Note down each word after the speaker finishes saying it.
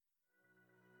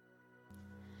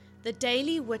The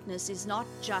Daily Witness is not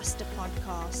just a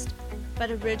podcast,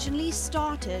 but originally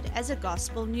started as a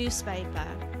gospel newspaper.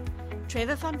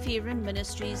 Trevor Van Vieren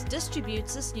Ministries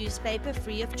distributes this newspaper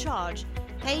free of charge,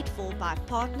 paid for by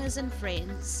partners and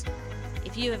friends.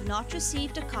 If you have not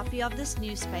received a copy of this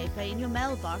newspaper in your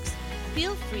mailbox,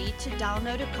 feel free to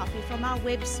download a copy from our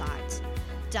website,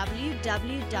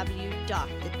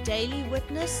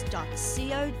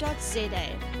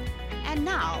 www.thedailywitness.co.za. And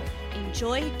now,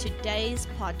 enjoy today's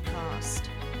podcast.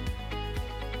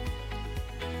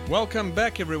 Welcome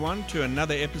back, everyone, to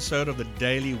another episode of the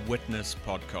Daily Witness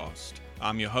podcast.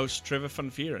 I'm your host, Trevor Van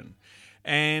Vieren,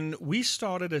 and we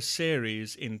started a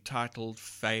series entitled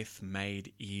Faith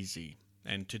Made Easy.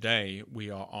 And today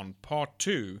we are on part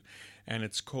 2, and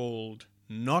it's called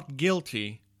Not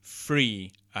Guilty,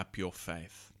 Free Up Your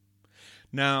Faith.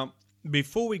 Now,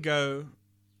 before we go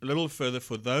a little further,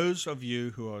 for those of you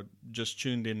who are just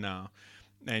tuned in now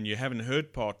and you haven't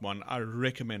heard part 1, I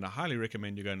highly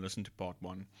recommend you go and listen to part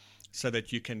 1 so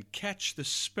that you can catch the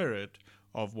spirit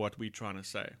of what we're trying to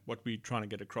say, what we're trying to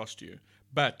get across to you.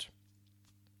 But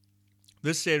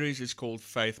this series is called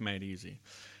Faith Made Easy.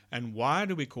 And why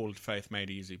do we call it Faith Made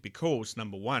Easy? Because,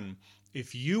 number one,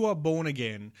 if you are born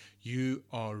again, you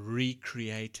are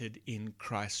recreated in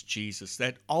Christ Jesus.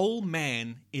 That old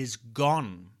man is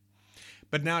gone.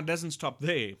 But now it doesn't stop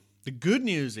there. The good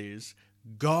news is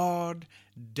God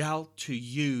dealt to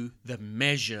you the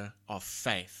measure of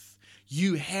faith.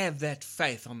 You have that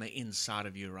faith on the inside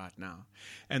of you right now.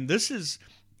 And this is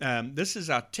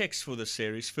our text for this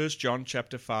series, 1 John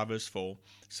chapter 5, verse 4.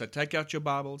 So take out your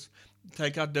Bibles,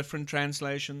 take out different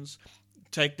translations,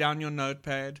 take down your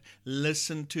notepad,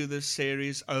 listen to this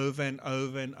series over and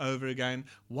over and over again.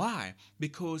 Why?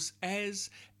 Because as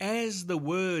the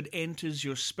word enters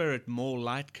your spirit, more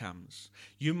light comes.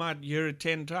 You might hear it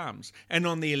 10 times. And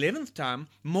on the 11th time,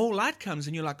 more light comes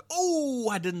and you're like, oh,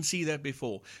 I didn't see that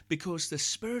before. Because the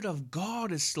Spirit of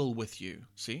God is still with you.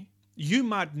 See? You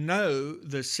might know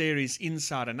the series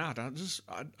inside and out. I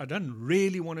don't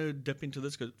really want to dip into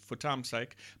this for time's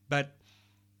sake, but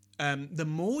the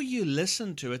more you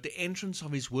listen to it, the entrance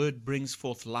of His Word brings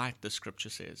forth light, the Scripture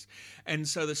says. And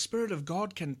so the Spirit of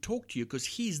God can talk to you because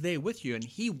He's there with you and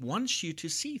He wants you to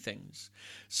see things.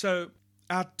 So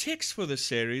our text for this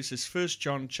series is 1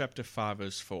 John chapter 5,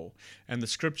 verse 4. And the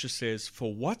Scripture says,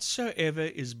 "For whatsoever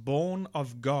is born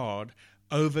of God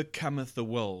overcometh the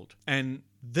world. And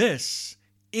this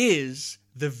is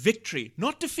the victory,"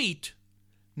 not defeat,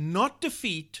 not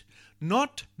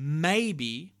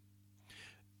maybe.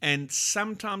 And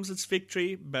sometimes it's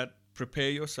victory, but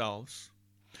prepare yourselves.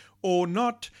 Or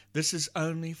not, this is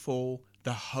only for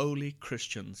the holy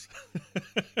Christians.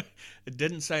 It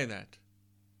didn't say that.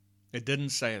 It didn't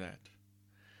say that.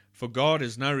 For God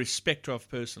is no respecter of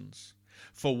persons.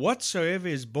 For whatsoever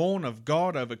is born of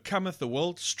God overcometh the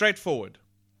world. Straightforward.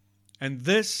 And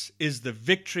this is the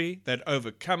victory that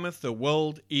overcometh the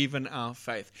world, even our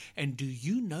faith. And do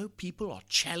you know people are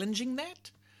challenging that?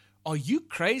 Are you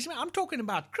crazy? I'm talking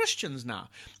about Christians now.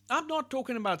 I'm not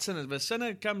talking about sinners. But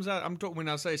sinner comes out. When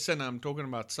I say sinner, I'm talking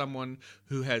about someone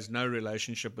who has no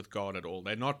relationship with God at all.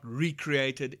 They're not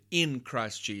recreated in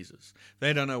Christ Jesus.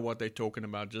 They don't know what they're talking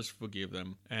about. Just forgive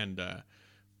them and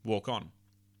walk on.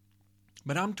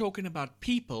 But I'm talking about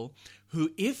people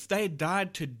who, if they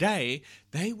died today,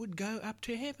 they would go up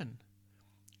to heaven.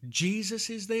 Jesus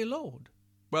is their Lord.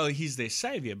 Well, He's their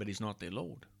Savior, but He's not their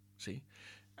Lord. See?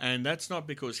 And that's not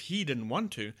because He didn't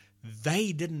want to.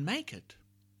 They didn't make it.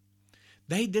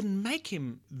 They didn't make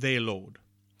Him their Lord.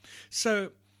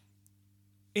 So,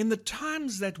 in the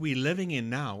times that we're living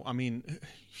in now, I mean,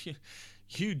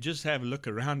 you just have a look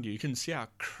around you. You can see how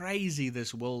crazy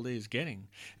this world is getting.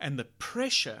 And the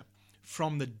pressure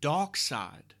from the dark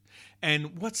side,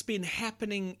 and what's been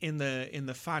happening in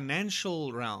the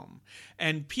financial realm,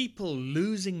 and people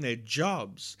losing their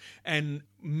jobs, and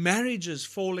marriages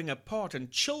falling apart, and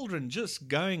children just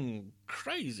going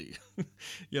crazy.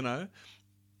 You know,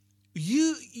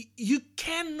 you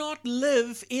cannot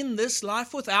live in this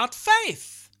life without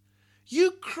faith.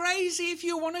 You crazy if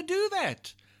you want to do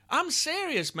that. I'm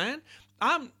serious, man.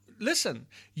 Listen,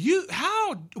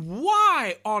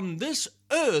 why on this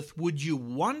earth would you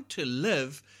want to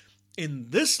live in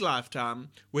this lifetime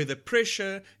where the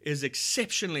pressure is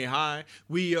exceptionally high?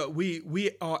 We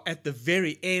are at the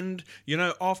very end. You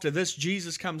know, after this,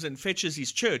 Jesus comes and fetches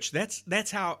His church.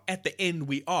 That's how at the end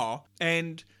we are.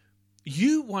 And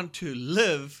you want to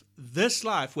live this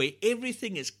life where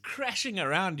everything is crashing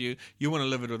around you. You want to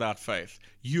live it without faith.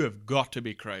 You have got to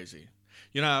be crazy.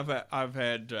 You know, I've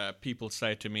had people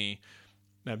say to me,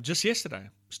 just yesterday, I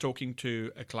was talking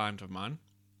to a client of mine,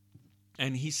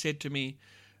 and he said to me,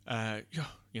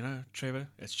 Trevor,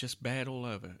 it's just bad all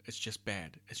over. It's just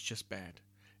bad. It's just bad.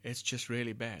 It's just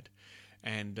really bad.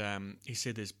 And he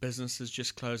said there's businesses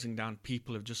just closing down.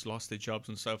 People have just lost their jobs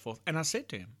and so forth. And I said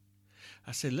to him,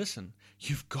 listen,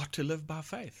 you've got to live by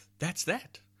faith. That's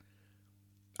that.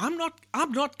 I'm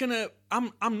not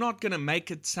gonna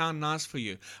make it sound nice for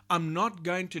you. I'm not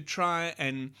going to try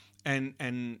and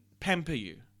pamper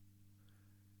you.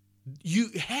 You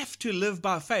have to live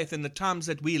by faith in the times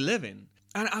that we live in.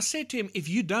 And I said to him, if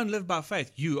you don't live by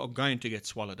faith, you are going to get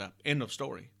swallowed up. End of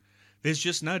story. There's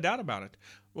just no doubt about it.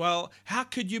 Well, how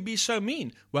could you be so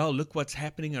mean? Well, look what's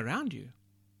happening around you.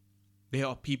 There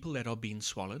are people that are being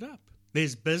swallowed up.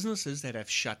 There's businesses that have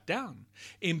shut down.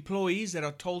 Employees that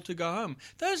are told to go home.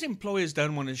 Those employers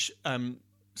don't want to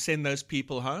send those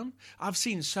people home. I've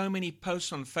seen so many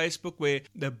posts on Facebook where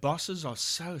the bosses are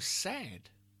so sad.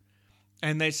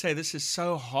 And they say, this is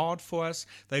so hard for us.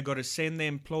 They've got to send their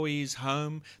employees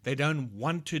home. They don't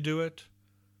want to do it.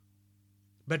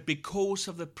 But because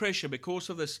of the pressure,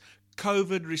 because of this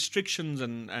COVID restrictions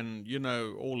and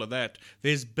all of that,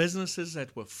 there's businesses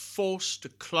that were forced to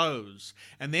close.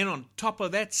 And then on top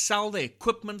of that, sell their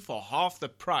equipment for half the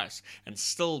price and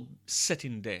still sit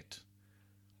in debt.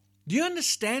 Do you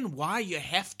understand why you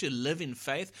have to live in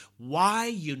faith? Why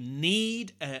you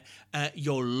need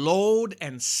your Lord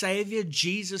and Savior,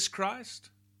 Jesus Christ?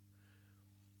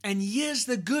 And here's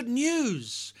the good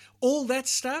news. All that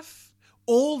stuff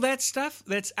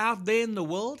that's out there in the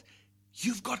world,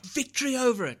 you've got victory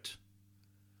over it.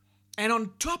 And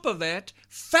on top of that,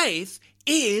 faith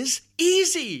is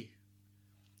easy.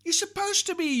 You're supposed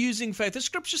to be using faith. The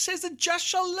scripture says the just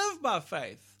shall live by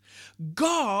faith.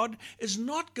 God is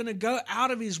not going to go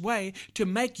out of his way to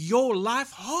make your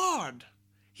life hard.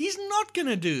 He's not going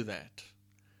to do that.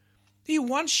 He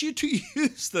wants you to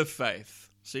use the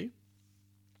faith. See?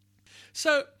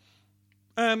 So,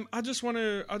 I just want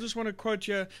to quote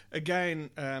you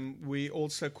again. We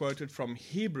also quoted from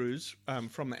Hebrews,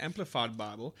 from the Amplified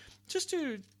Bible, just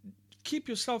to keep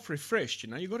yourself refreshed.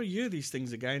 You've got to hear these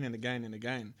things again and again and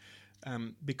again.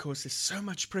 Because there's so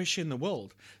much pressure in the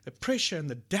world. The pressure and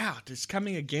the doubt is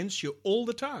coming against you all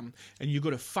the time. And you've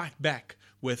got to fight back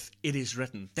with it is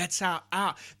written. That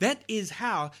is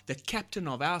how the captain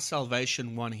of our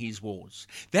salvation won his wars.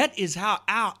 That is how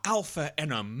our Alpha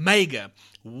and Omega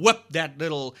whipped that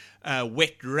little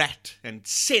wet rat and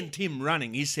sent him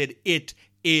running. He said, it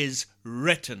is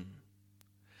written.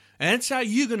 And that's how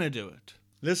you're going to do it.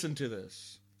 Listen to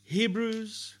this.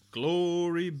 Hebrews,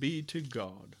 glory be to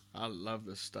God. I love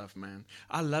this stuff, man.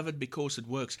 I love it because it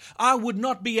works. I would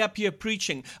not be up here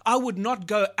preaching. I would not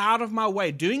go out of my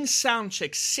way doing sound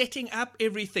checks, setting up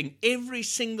everything every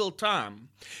single time,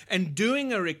 and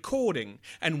doing a recording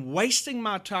and wasting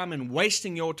my time and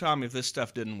wasting your time if this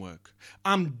stuff didn't work.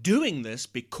 I'm doing this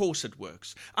because it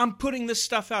works. I'm putting this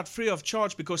stuff out free of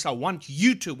charge because I want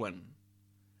you to win.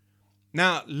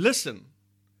 Now, listen.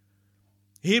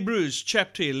 Hebrews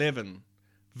chapter 11,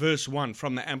 verse 1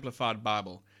 from the Amplified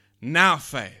Bible. Now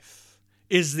faith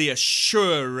is the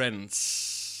assurance.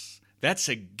 That's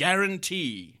a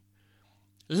guarantee.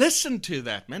 Listen to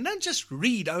that, man. Don't just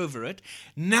read over it.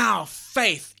 Now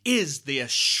faith is the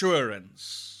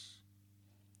assurance,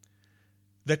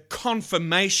 the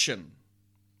confirmation,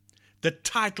 the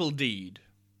title deed,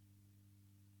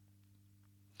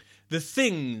 the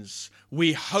things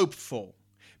we hope for,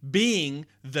 being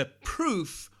the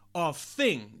proof of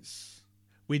things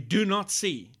we do not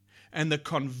see, and the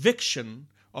conviction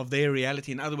of their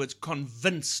reality. In other words,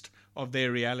 convinced of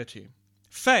their reality.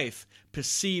 Faith,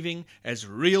 perceiving as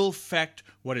real fact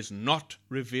what is not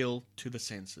revealed to the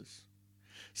senses.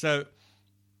 So,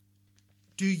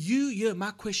 do you hear,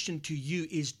 my question to you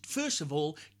is, first of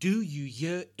all, do you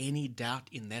hear any doubt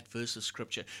in that verse of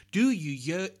Scripture? Do you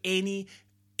hear any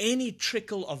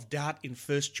trickle of doubt in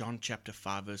 1 John chapter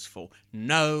 5 verse 4?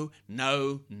 No.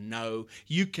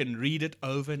 You can read it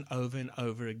over and over and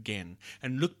over again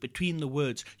and look between the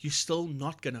words. You're still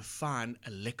not going to find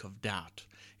a lick of doubt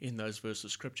in those verses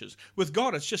of scriptures. With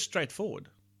God, it's just straightforward.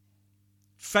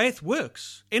 Faith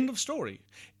works. End of story.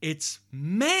 It's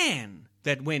man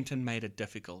that went and made it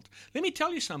difficult. Let me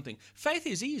tell you something. Faith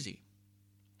is easy.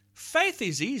 Faith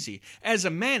is easy. As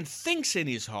a man thinks in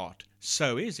his heart,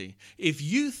 so is he. If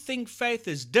you think faith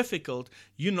is difficult,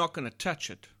 you're not going to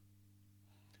touch it.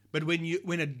 But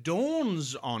when it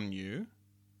dawns on you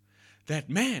that,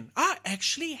 man, I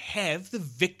actually have the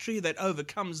victory that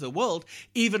overcomes the world,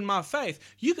 even my faith,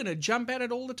 you're going to jump at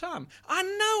it all the time. I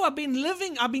know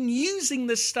I've been using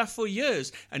this stuff for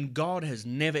years, and God has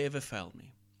never ever failed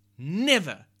me.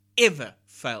 Never ever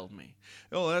failed me.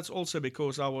 Well, that's also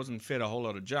because I wasn't fed a whole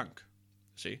lot of junk.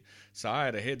 See? So I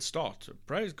had a head start. So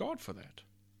praise God for that.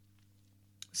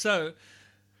 So,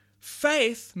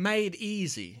 faith made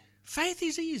easy. Faith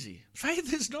is easy.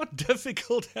 Faith is not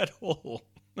difficult at all,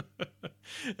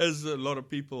 as a lot of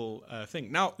people think.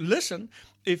 Now, listen,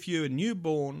 if you're a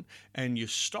newborn and you're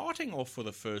starting off for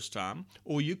the first time,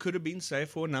 or you could have been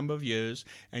saved for a number of years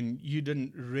and you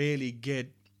didn't really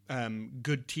get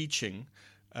good teaching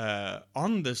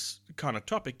on this kind of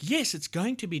topic, yes, it's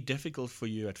going to be difficult for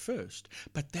you at first.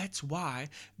 But that's why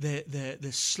the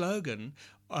slogan,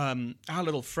 our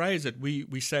little phrase that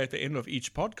we say at the end of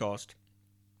each podcast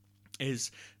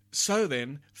is, so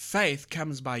then, faith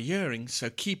comes by hearing, so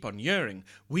keep on hearing.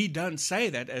 We don't say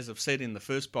that, as I've said in the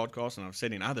first podcast and I've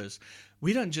said in others.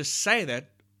 We don't just say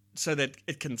that so that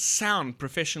it can sound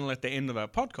professional at the end of our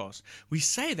podcast. We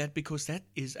say that because that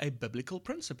is a biblical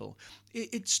principle.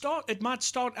 It might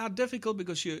start out difficult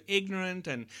because you're ignorant,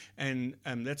 and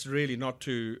that's really not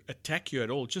to attack you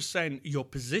at all. Just saying your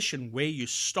position where you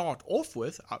start off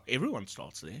with, everyone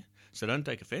starts there, so don't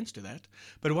take offense to that.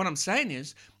 But what I'm saying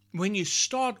is, when you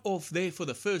start off there for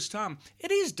the first time, it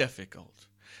is difficult.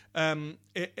 Let me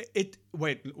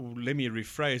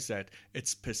rephrase that.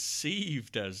 It's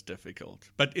perceived as difficult,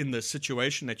 but in the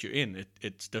situation that you're in,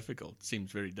 it's difficult. It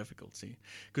seems very difficult, see?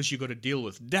 Because you've got to deal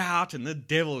with doubt, and the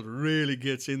devil really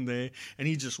gets in there, and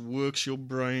he just works your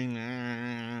brain.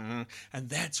 And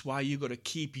that's why you've got to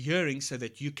keep hearing so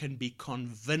that you can be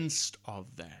convinced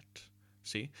of that.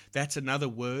 See? That's another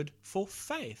word for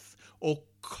faith, or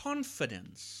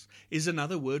confidence is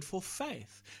another word for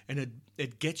faith, and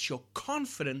it gets your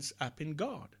confidence up in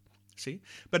God. See,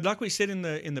 but like we said in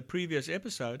the previous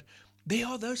episode, there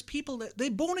are those people that they're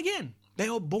born again. They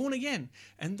are born again,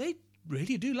 and they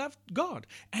really do love God,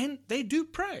 and they do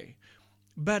pray.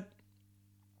 But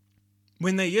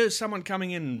when they hear someone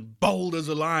coming in bold as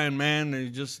a lion, man, they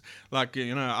just like,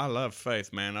 I love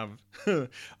faith, man.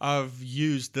 I've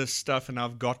used this stuff and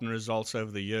I've gotten results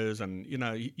over the years, and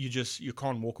you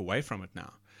can't walk away from it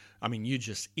now. I mean, you're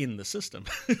just in the system.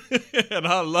 And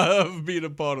I love being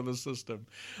a part of the system.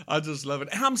 I just love it.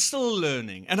 And I'm still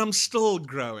learning and I'm still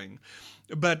growing.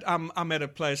 But I'm at a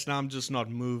place now I'm just not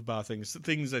moved by things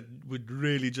that would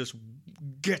really just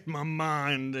get my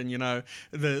mind, and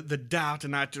the doubt,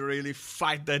 and I had to really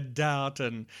fight that doubt,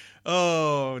 and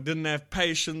didn't have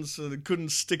patience and couldn't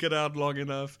stick it out long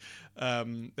enough.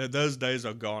 Those days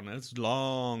are gone. It's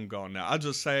long gone now. I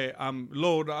just say,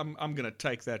 Lord, I'm going to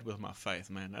take that with my faith,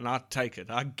 man, and I take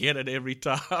it. I get it every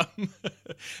time.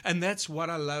 And that's what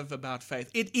I love about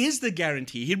faith. It is the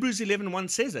guarantee. Hebrews 11:1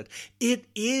 says it. It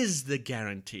is the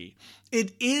guarantee.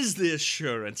 It is the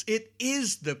assurance. It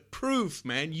is the proof,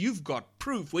 man. You've got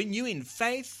proof. When you're in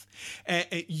faith,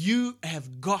 you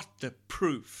have got the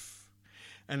proof.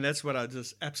 And that's what I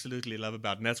just absolutely love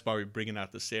about it. And that's why we're bringing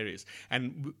out the series.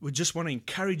 And we just want to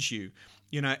encourage you,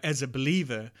 as a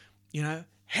believer,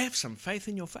 have some faith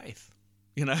in your faith.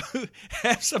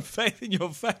 Have some faith in your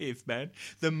faith, man.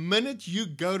 The minute you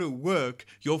go to work,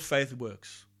 your faith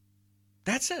works.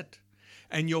 That's it.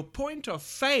 And your point of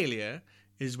failure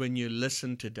is when you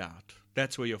listen to doubt.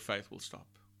 That's where your faith will stop,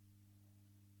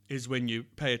 is when you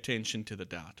pay attention to the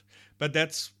doubt. But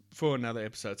that's for another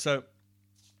episode. So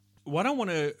what I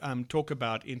want to talk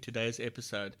about in today's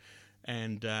episode,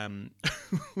 and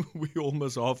we're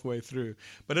almost halfway through,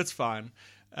 but it's fine.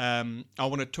 I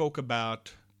want to talk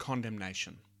about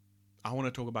condemnation.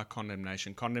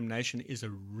 Condemnation is a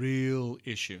real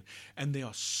issue. And there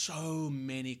are so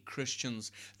many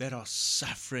Christians that are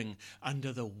suffering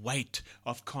under the weight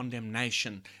of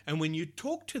condemnation. And when you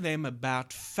talk to them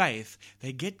about faith,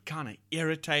 they get kind of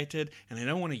irritated and they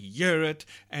don't want to hear it.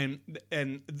 And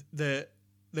the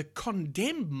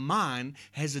condemned mind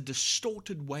has a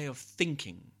distorted way of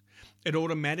thinking. It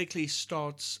automatically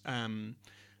starts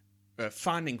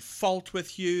finding fault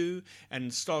with you,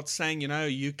 and starts saying,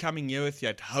 you coming here with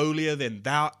that holier than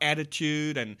thou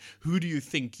attitude, and who do you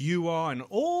think you are? And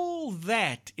all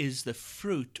that is the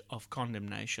fruit of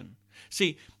condemnation.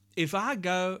 See, if I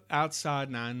go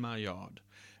outside now in my yard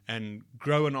and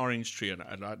grow an orange tree, and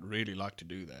I'd really like to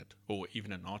do that, or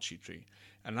even an archie tree,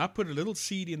 and I put a little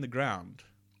seed in the ground,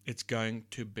 it's going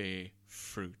to bear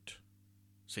fruit.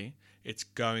 See? It's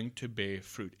going to bear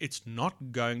fruit. It's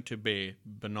not going to bear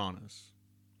bananas.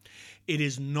 It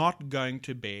is not going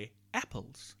to bear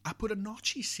apples. I put a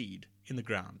nachi seed in the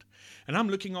ground, and I'm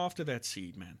looking after that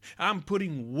seed, man. I'm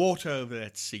putting water over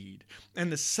that seed,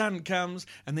 and the sun comes,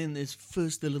 and then there's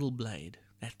first the little blade.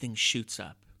 That thing shoots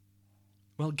up.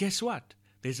 Well, guess what?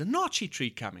 There's a nachi tree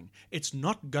coming. It's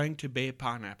not going to bear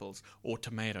pineapples or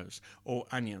tomatoes or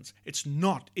onions. It's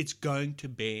not. It's going to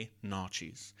bear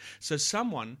nachis. So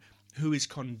someone who is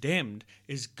condemned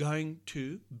is going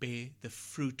to bear the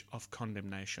fruit of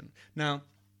condemnation. Now,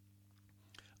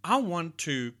 I want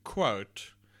to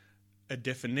quote a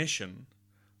definition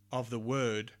of the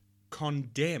word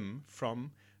condemn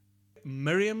from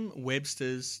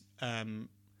Merriam-Webster's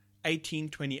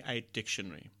 1828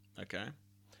 dictionary. Okay?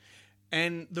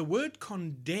 And the word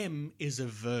condemn is a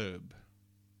verb.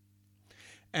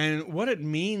 And what it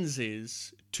means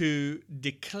is to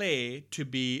declare to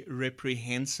be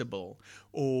reprehensible,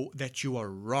 or that you are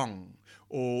wrong,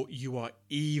 or you are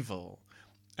evil.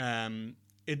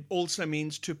 It also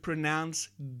means to pronounce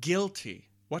guilty.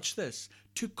 Watch this.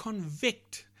 To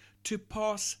convict, to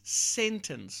pass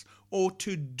sentence, or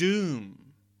to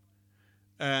doom.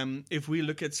 If we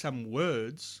look at some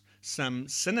words, some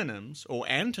synonyms or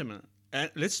antonyms,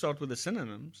 let's start with the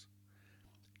synonyms.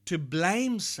 To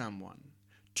blame someone,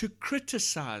 to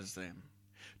criticize them,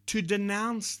 to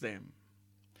denounce them,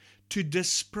 to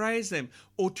dispraise them,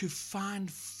 or to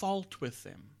find fault with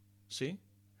them. See?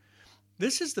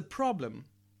 This is the problem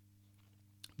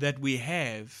that we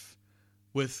have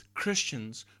with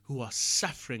Christians who are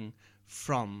suffering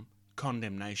from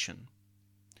condemnation.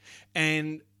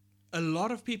 And a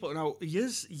lot of people, now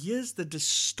here's the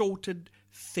distorted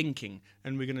thinking,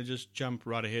 and we're going to just jump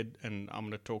right ahead, and I'm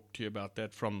going to talk to you about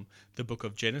that from the book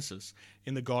of Genesis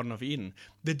in the Garden of Eden.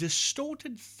 The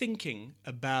distorted thinking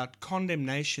about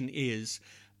condemnation is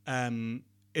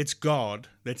it's God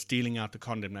that's dealing out the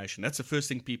condemnation. That's the first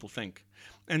thing people think.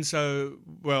 And so,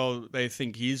 well, they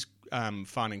think he's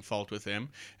finding fault with them,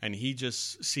 and he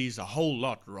just sees a whole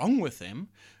lot wrong with them.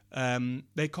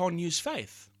 They can't use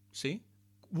faith, see?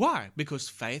 Why? Because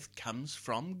faith comes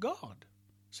from God,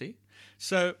 see?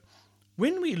 So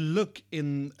when we look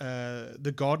in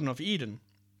the Garden of Eden,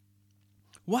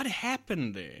 what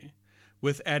happened there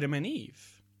with Adam and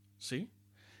Eve? See?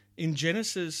 In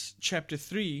Genesis chapter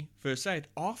 3, verse 8,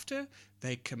 after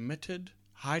they committed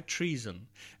high treason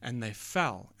and they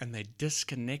fell and they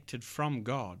disconnected from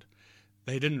God,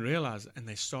 they didn't realize it, and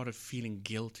they started feeling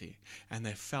guilty and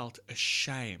they felt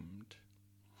ashamed.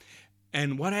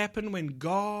 And what happened when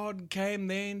God came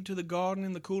there into the garden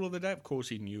in the cool of the day? Of course,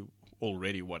 he knew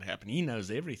already what happened. He knows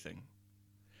everything.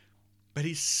 But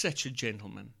he's such a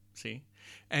gentleman, see?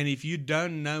 And if you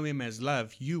don't know him as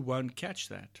love, you won't catch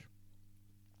that.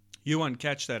 You won't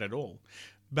catch that at all.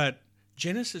 But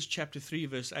Genesis chapter 3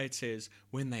 verse 8 says,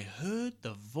 when they heard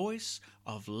the voice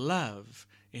of love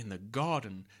in the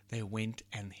garden, they went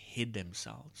and hid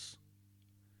themselves.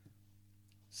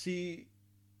 See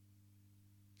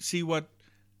what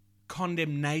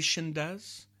condemnation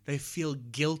does? They feel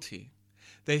guilty.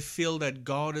 They feel that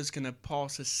God is going to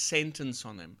pass a sentence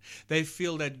on them. They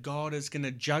feel that God is going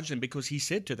to judge them, because he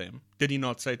said to them, did he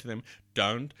not say to them,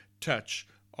 don't touch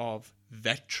of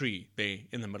that tree there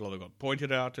in the middle of the garden?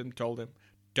 Pointed out and told them,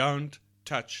 don't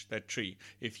touch that tree.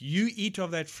 If you eat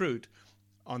of that fruit,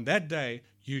 on that day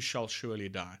you shall surely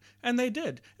die. And they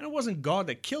did. And it wasn't God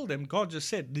that killed them. God just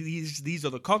said, these are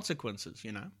the consequences,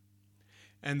 you know.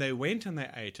 And they went and they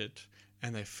ate it,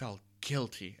 and they felt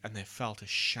guilty, and they felt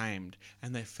ashamed,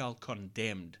 and they felt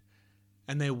condemned.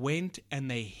 And they went and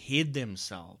they hid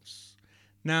themselves.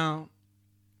 Now,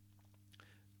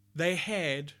 they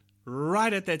had,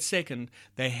 right at that second,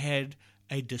 they had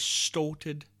a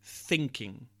distorted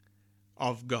thinking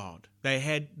of God. They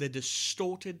had the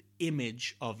distorted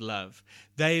image of love.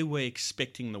 They were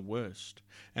expecting the worst.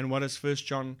 And what does 1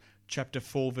 John chapter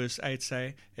 4 verse 8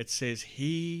 say? It says,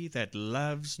 he that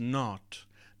loves not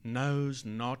knows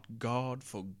not God,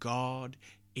 for God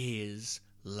is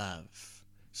love.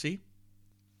 See?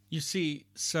 You see,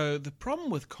 so the problem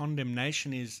with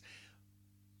condemnation is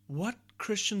what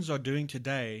Christians are doing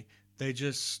today, they're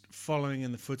just following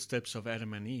in the footsteps of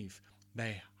Adam and Eve.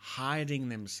 They're hiding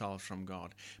themselves from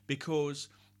God, because,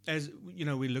 as you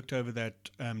know, we looked over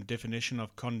that definition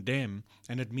of condemn,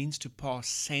 and it means to pass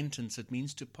sentence. It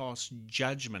means to pass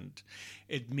judgment.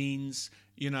 It means,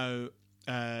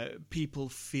 people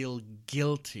feel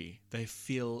guilty. They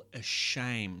feel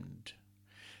ashamed.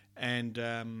 And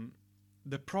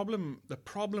the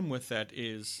problem with that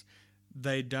is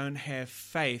they don't have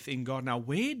faith in God. Now,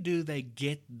 where do they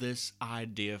get this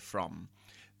idea from?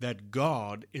 That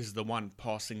God is the one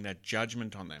passing that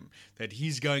judgment on them, that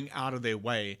he's going out of his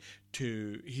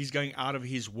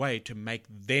way to make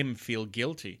them feel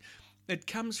guilty. It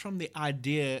comes from the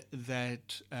idea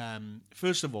that,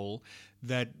 first of all,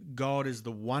 that God is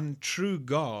the one true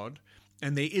God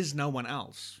and there is no one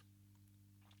else.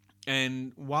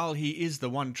 And while he is the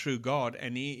one true God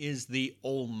and he is the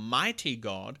almighty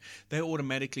God, they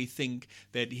automatically think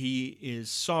that he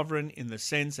is sovereign in the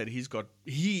sense that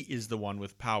he is the one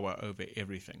with power over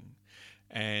everything.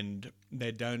 and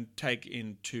they don't take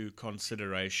into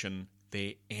consideration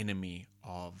their enemy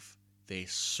of their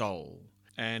soul.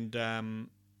 And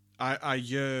I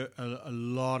hear a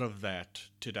lot of that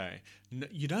today.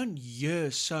 You don't hear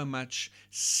so much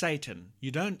Satan.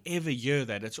 You don't ever hear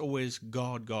that. It's always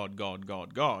God, God, God,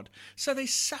 God, God. So they're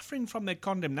suffering from their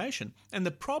condemnation. And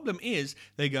the problem is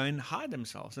they go and hide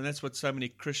themselves. And that's what so many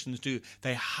Christians do.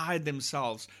 They hide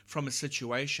themselves from a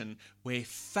situation where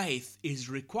faith is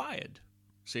required.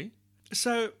 See?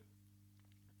 So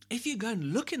if you go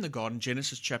and look in the garden,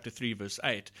 Genesis chapter 3, verse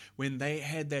 8, when they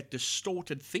had that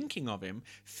distorted thinking of him,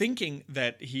 thinking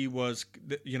that he was,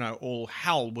 all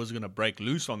hell was going to break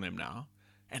loose on them now,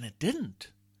 and it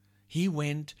didn't. He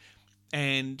went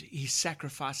and he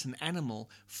sacrificed an animal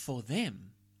for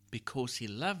them because he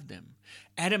loved them.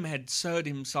 Adam had sewed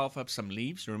himself up some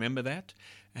leaves, remember that?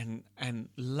 And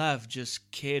love just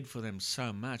cared for them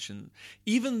so much. And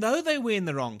even though they were in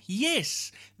the wrong,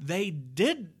 yes, they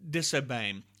did disobey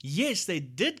him. Yes, they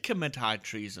did commit high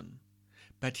treason.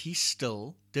 But he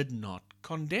still did not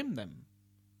condemn them.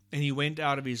 And he went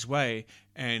out of his way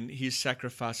and he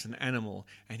sacrificed an animal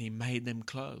and he made them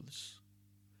clothes.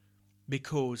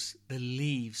 Because the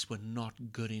leaves were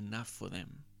not good enough for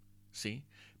them. See?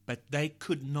 But they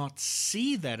could not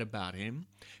see that about him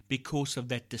because of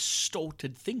that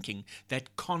distorted thinking,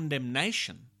 that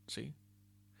condemnation, see?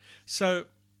 So,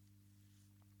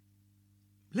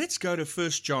 let's go to 1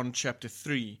 John chapter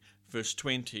 3, verse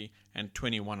 20 and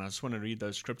 21. I just want to read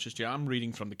those scriptures to you. I'm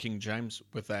reading from the King James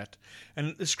with that.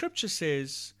 And the scripture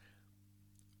says,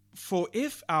 "For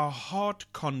if our heart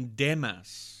condemn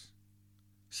us,"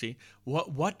 see,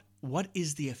 what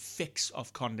is the effects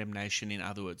of condemnation, in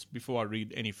other words, before I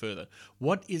read any further?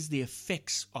 What is the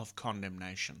effects of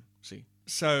condemnation? See?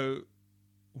 So,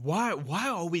 why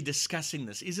are we discussing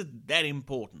this? Is it that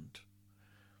important?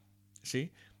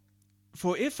 See?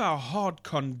 For if our heart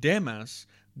condemn us,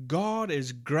 God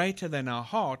is greater than our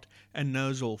heart and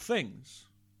knows all things.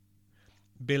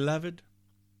 Beloved,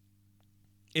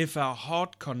 if our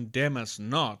heart condemn us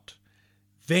not,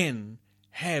 then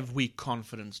have we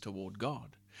confidence toward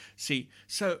God. See,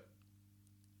 so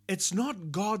it's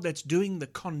not God that's doing the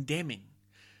condemning.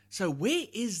 So where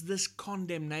is this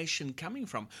condemnation coming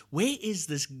from? Where is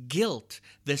this guilt,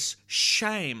 this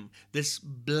shame, this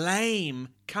blame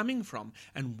coming from?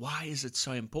 And why is it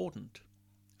so important?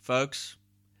 Folks,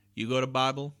 you got a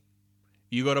Bible?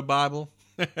 You got a Bible?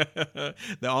 The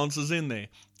answer's in there.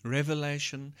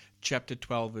 Revelation chapter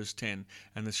 12, verse 10.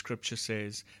 And the scripture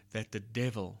says that the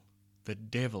devil,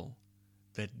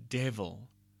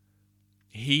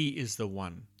 he is the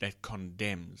one that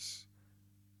condemns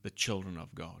the children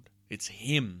of God. It's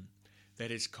him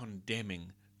that is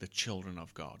condemning the children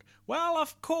of God. Well,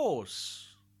 of course,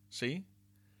 see?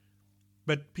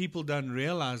 But people don't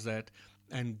realize that,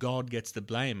 and God gets the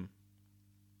blame.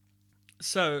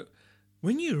 So,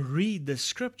 when you read the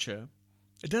scripture,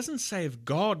 it doesn't say if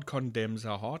God condemns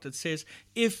our heart. It says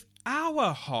if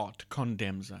our heart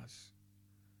condemns us.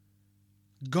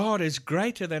 God is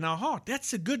greater than our heart.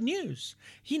 That's the good news.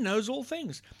 He knows all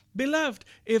things. Beloved,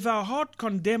 if our heart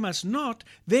condemn us not,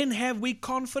 then have we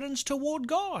confidence toward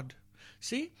God.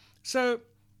 See? So,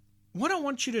 what I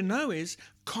want you to know is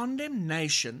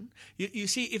condemnation. You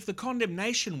see, if the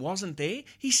condemnation wasn't there,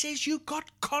 he says you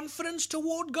got confidence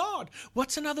toward God.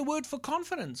 What's another word for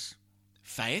confidence?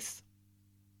 Faith.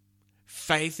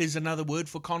 Faith is another word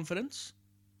for confidence.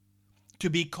 To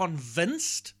be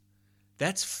convinced,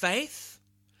 that's faith.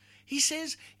 He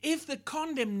says, if the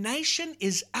condemnation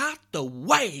is out the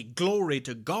way, glory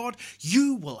to God,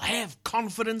 you will have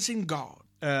confidence in God.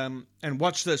 And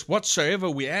watch this. Whatsoever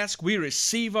we ask, we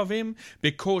receive of him,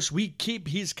 because we keep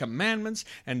his commandments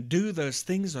and do those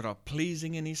things that are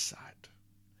pleasing in his sight.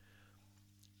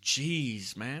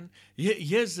 Jeez, man.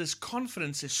 Here's this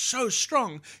confidence is so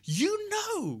strong. You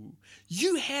know,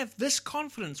 you have this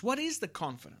confidence. What is the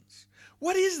confidence?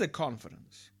 What is the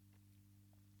confidence?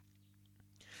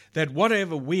 That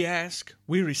whatever we ask,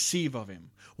 we receive of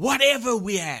him. Whatever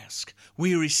we ask,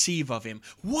 we receive of him.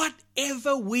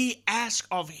 Whatever we ask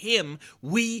of him,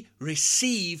 we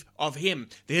receive of him.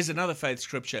 There's another faith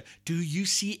scripture. Do you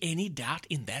see any doubt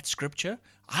in that scripture?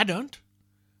 I don't.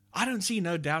 I don't see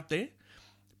no doubt there.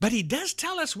 But he does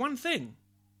tell us one thing.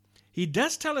 He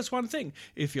does tell us one thing.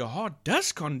 If your heart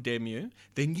does condemn you,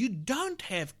 then you don't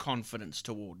have confidence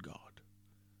toward God.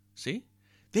 See?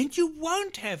 Then you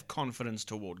won't have confidence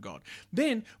toward God.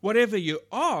 Then whatever you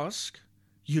ask,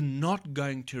 you're not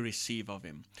going to receive of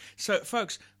him. So,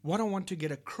 folks, what I want to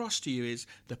get across to you is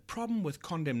the problem with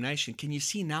condemnation. Can you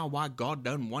see now why God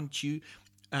don't want you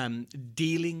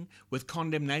dealing with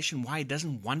condemnation, why he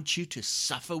doesn't want you to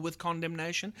suffer with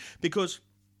condemnation. Because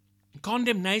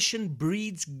condemnation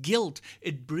breeds guilt.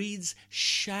 It breeds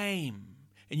shame.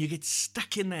 And you get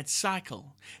stuck in that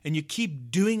cycle. And you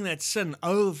keep doing that sin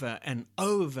over and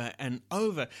over and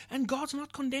over. And God's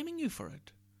not condemning you for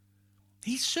it.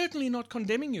 He's certainly not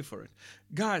condemning you for it.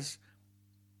 Guys,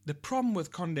 the problem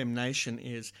with condemnation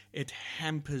is it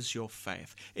hampers your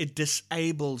faith. It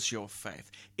disables your faith.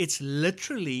 It's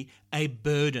literally a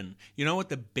burden. You know what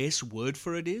the best word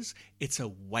for it is? It's a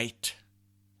weight.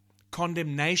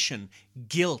 Condemnation,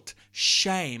 guilt,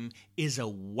 shame is a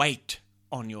weight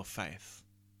on your faith.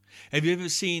 Have you ever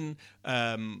seen,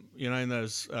 in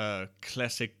those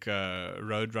classic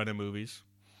Roadrunner movies,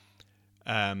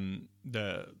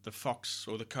 the fox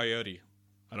or the coyote?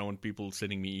 I don't want people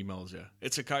sending me emails here.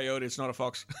 It's a coyote, it's not a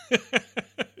fox.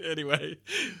 Anyway,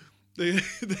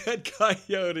 that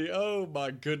coyote, oh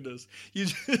my goodness.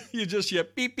 You just hear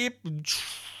beep, beep. And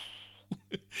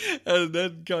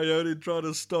that coyote trying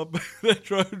to stop that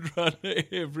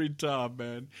roadrunner every time,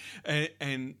 man.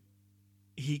 And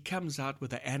he comes out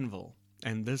with an anvil.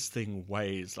 And this thing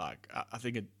weighs like, I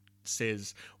think it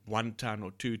says 1 ton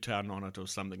or 2 ton on it or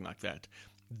something like that.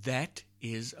 That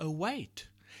is a weight.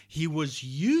 He was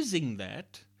using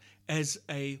that as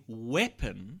a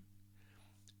weapon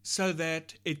so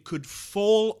that it could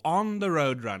fall on the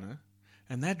roadrunner,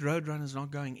 and that roadrunner is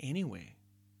not going anywhere.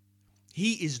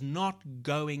 He is not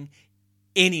going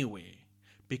anywhere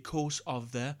because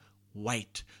of the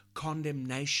weight.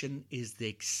 Condemnation is the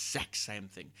exact same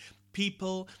thing.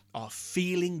 People are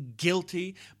feeling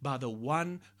guilty by the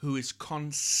one who is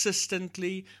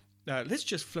consistently... let me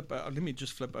just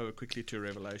flip over quickly to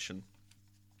Revelation.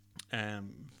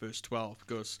 Verse 12,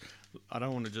 because I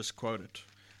don't want to just quote it.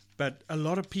 But a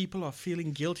lot of people are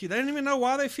feeling guilty. They don't even know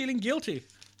why they're feeling guilty,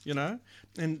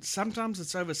 And sometimes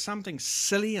it's over something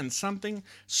silly and something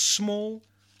small.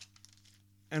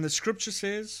 And the scripture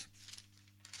says,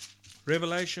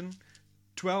 Revelation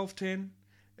 12:10,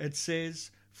 it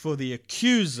says, "For the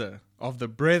accuser of the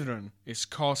brethren is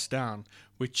cast down,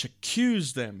 which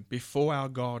accused them before our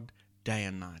God day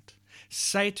and night."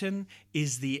 Satan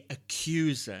is the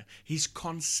accuser. He's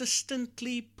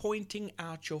consistently pointing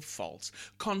out your faults,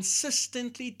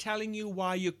 consistently telling you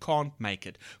why you can't make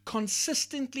it,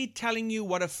 consistently telling you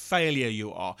what a failure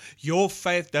you are. Your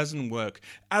faith doesn't work.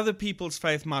 Other people's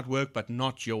faith might work, but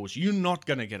not yours. You're not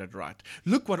going to get it right.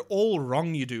 Look what all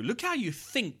wrong you do. Look how you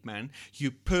think, man.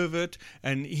 You pervert.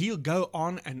 And he'll go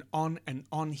on and on and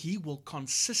on. He will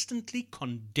consistently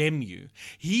condemn you.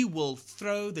 He will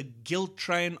throw the guilt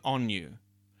train on you.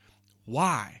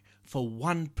 Why? For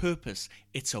one purpose.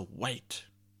 It's a weight.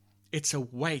 It's a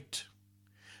weight.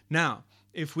 Now,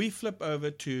 if we flip over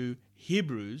to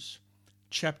Hebrews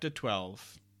chapter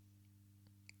 12,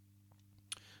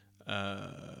 I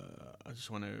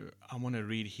want to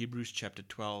read Hebrews chapter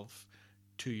 12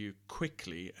 to you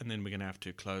quickly, and then we're going to have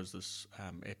to close this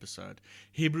episode.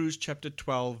 Hebrews chapter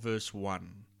 12, verse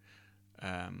 1.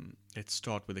 Let's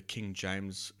start with the King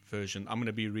James Version. I'm going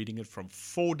to be reading it from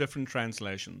 4 different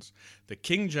translations. The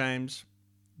King James,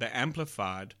 the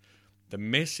Amplified, the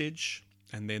Message,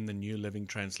 and then the New Living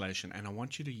Translation. And I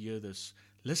want you to hear this.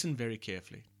 Listen very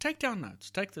carefully. Take down notes.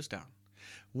 Take this down.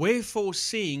 "Wherefore,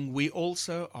 seeing we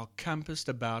also are compassed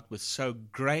about with so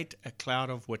great a cloud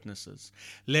of witnesses,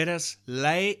 let us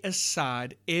lay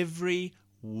aside every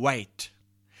weight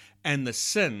and the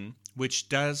sin which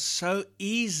does so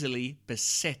easily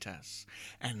beset us,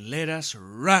 and let us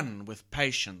run with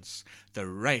patience the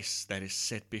race that is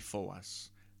set before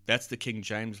us." That's the King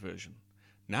James Version.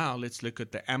 Now let's look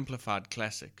at the Amplified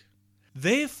Classic.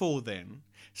 "Therefore then,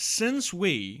 since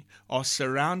we are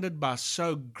surrounded by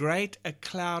so great a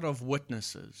cloud of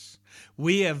witnesses,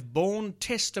 we have borne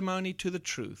testimony to the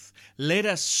truth. Let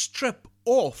us strip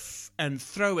off and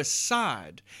throw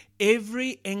aside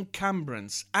every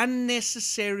encumbrance,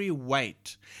 unnecessary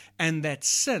weight, and that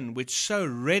sin which so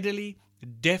readily,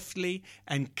 deftly,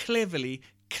 and cleverly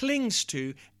clings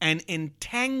to and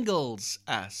entangles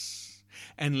us.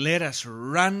 And let us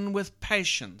run with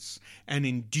patience and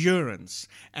endurance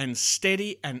and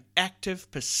steady and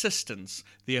active persistence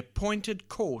the appointed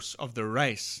course of the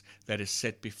race that is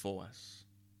set before us."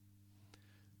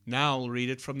 Now I'll read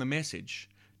it from the Message.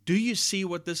 Do you see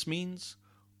what this means?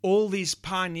 All these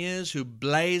pioneers who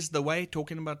blazed the way,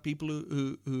 talking about people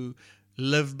who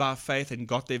lived by faith and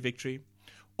got their victory.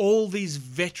 All these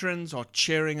veterans are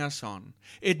cheering us on.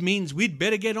 It means we'd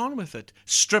better get on with it.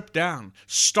 Strip down,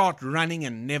 start running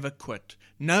and never quit.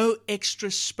 No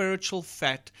extra spiritual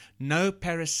fat, no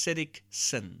parasitic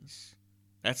sins.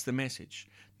 That's the Message.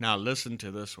 Now listen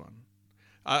to this one.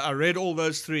 I read all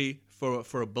those three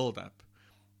for a build-up.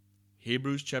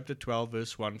 Hebrews chapter 12,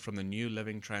 verse 1 from the New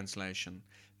Living Translation.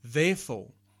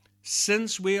 Therefore,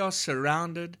 since we are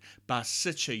surrounded by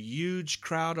such a huge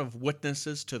crowd of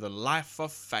witnesses to the life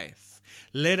of faith,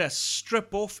 let us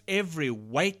strip off every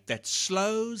weight that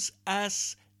slows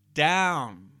us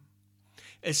down,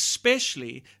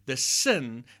 especially the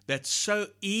sin that so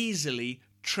easily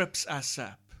trips us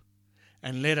up,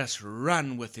 and let us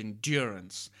run with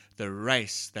endurance the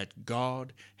race that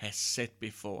God has set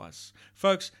before us.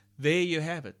 Folks, there you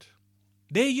have it.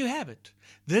 There you have it.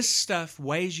 This stuff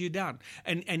weighs you down.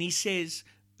 And he says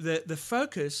the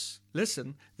focus,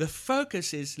 listen, the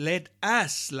focus is let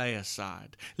us lay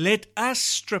aside. Let us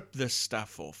strip this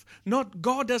stuff off. Not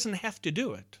God doesn't have to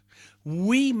do it.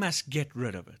 We must get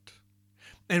rid of it.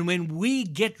 And when we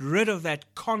get rid of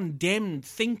that condemned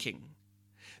thinking,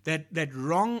 that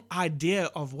wrong idea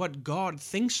of what God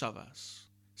thinks of us,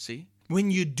 see? When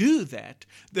you do that,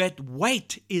 that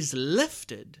weight is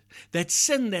lifted. That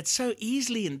sin that so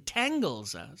easily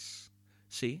entangles us,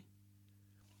 see,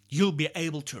 you'll be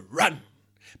able to run.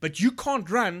 But you can't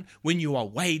run when you are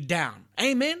weighed down.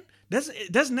 Amen?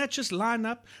 Doesn't that just line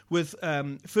up with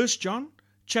 1 John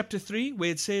chapter 3,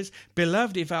 where it says,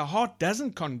 Beloved, if our heart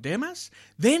doesn't condemn us,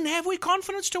 then have we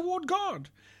confidence toward God.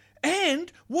 And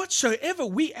whatsoever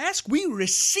we ask, we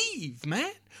receive,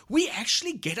 man. We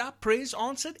actually get our prayers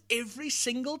answered every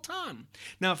single time.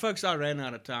 Now, folks, I ran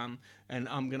out of time, and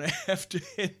I'm going to have to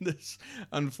end this,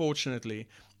 unfortunately.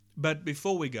 But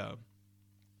before we go,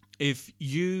 if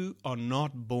you are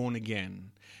not born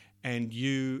again, and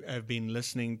you have been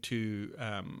listening to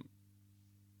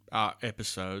our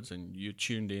episodes, and you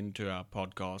tuned into our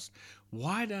podcast,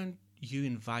 why don't you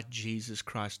invite Jesus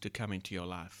Christ to come into your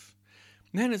life?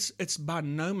 Man, it's by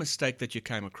no mistake that you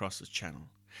came across this channel.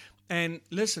 And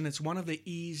listen, it's one of the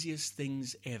easiest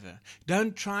things ever.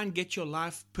 Don't try and get your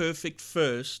life perfect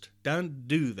first. Don't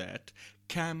do that.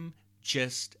 Come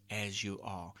just as you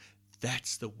are.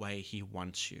 That's the way He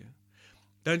wants you.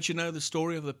 Don't you know the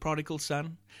story of the prodigal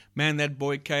son? Man, that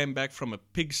boy came back from a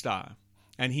pigsty,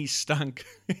 and he stunk.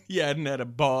 He hadn't had a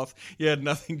bath. He had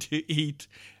nothing to eat.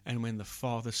 And when the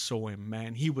father saw him,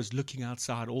 man, he was looking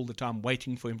outside all the time,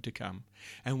 waiting for him to come.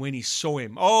 And when he saw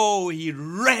him, he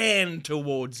ran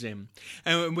towards him.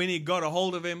 And when he got a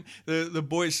hold of him, the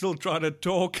boy still trying to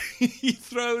talk. He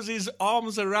throws his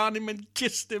arms around him and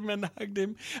kissed him and hugged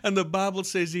him. And the Bible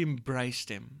says he embraced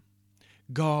him.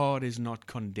 God is not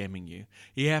condemning you.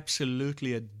 He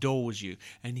absolutely adores you,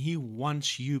 and He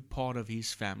wants you part of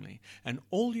His family. And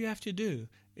all you have to do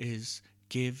is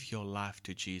give your life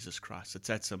to Jesus Christ. It's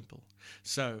that simple.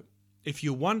 So if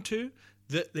you want to,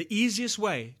 the easiest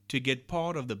way to get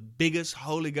part of the biggest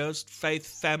Holy Ghost faith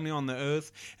family on the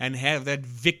earth and have that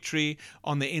victory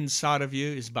on the inside of you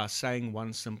is by saying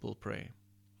one simple prayer.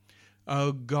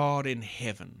 Oh God in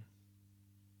heaven,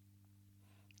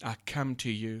 I come to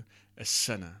you a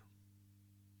sinner.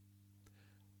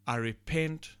 I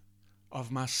repent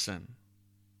of my sin.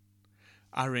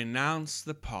 I renounce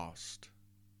the past.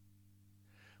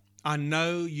 I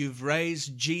know you've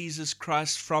raised Jesus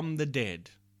Christ from the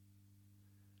dead.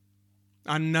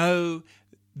 I know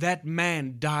that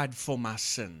man died for my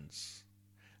sins,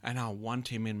 and I want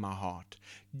Him in my heart.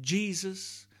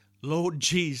 Jesus, Lord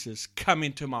Jesus, come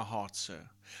into my heart, sir.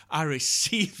 I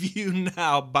receive you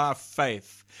now by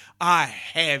faith. I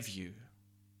have you.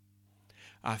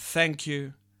 I thank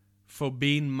you for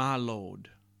being my Lord.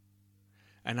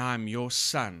 And I am your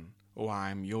son, or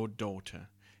I am your daughter.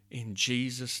 In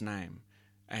Jesus' name,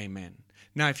 amen.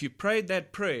 Now, if you prayed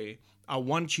that prayer, I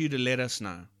want you to let us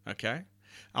know, okay?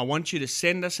 I want you to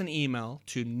send us an email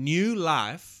to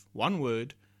newlife, one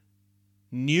word,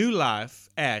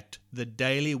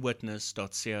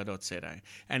 newlife@thedailywitness.co.za,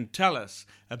 and tell us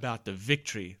about the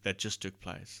victory that just took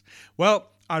place.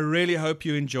 Well, I really hope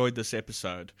you enjoyed this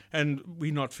episode, and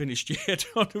we're not finished yet.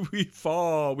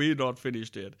 We're not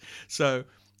finished yet. So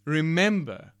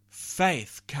remember,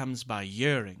 faith comes by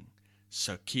hearing,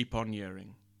 so keep on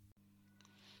hearing.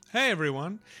 Hey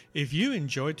everyone, if you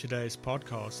enjoyed today's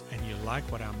podcast and you like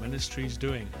what our ministry is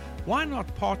doing, why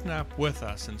not partner up with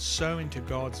us and sow into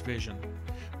God's vision,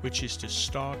 which is to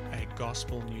start a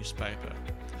gospel newspaper.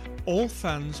 All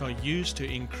funds are used to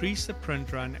increase the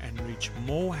print run and reach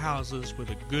more houses with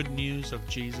the good news of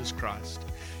Jesus Christ.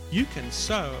 You can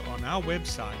sow on our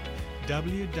website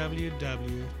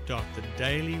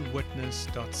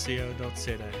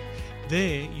www.thedailywitness.co.za.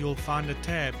 There you'll find a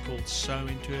tab called Sow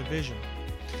into a Vision.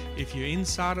 If you're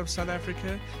inside of South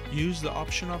Africa, use the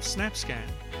option of SnapScan.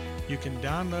 You can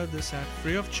download this app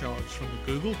free of charge from the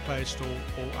Google Play Store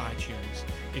or iTunes.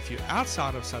 If you're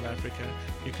outside of South Africa,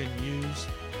 you can use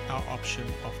our option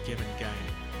of Give and Gain.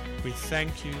 We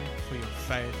thank you for your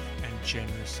faith and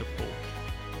generous support.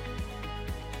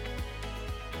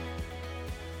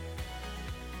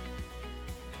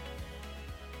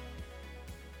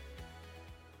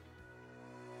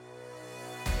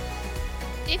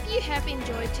 If you have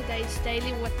enjoyed today's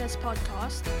Daily Witness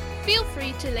podcast, feel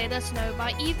free to let us know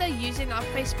by either using our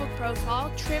Facebook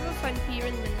profile, Trevor Van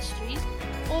Vieren Ministries,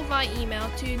 or by email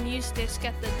to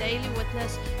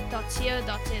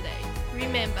newsdesk@thedailywitness.co.za.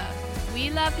 Remember, we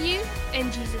love you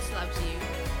and Jesus loves you.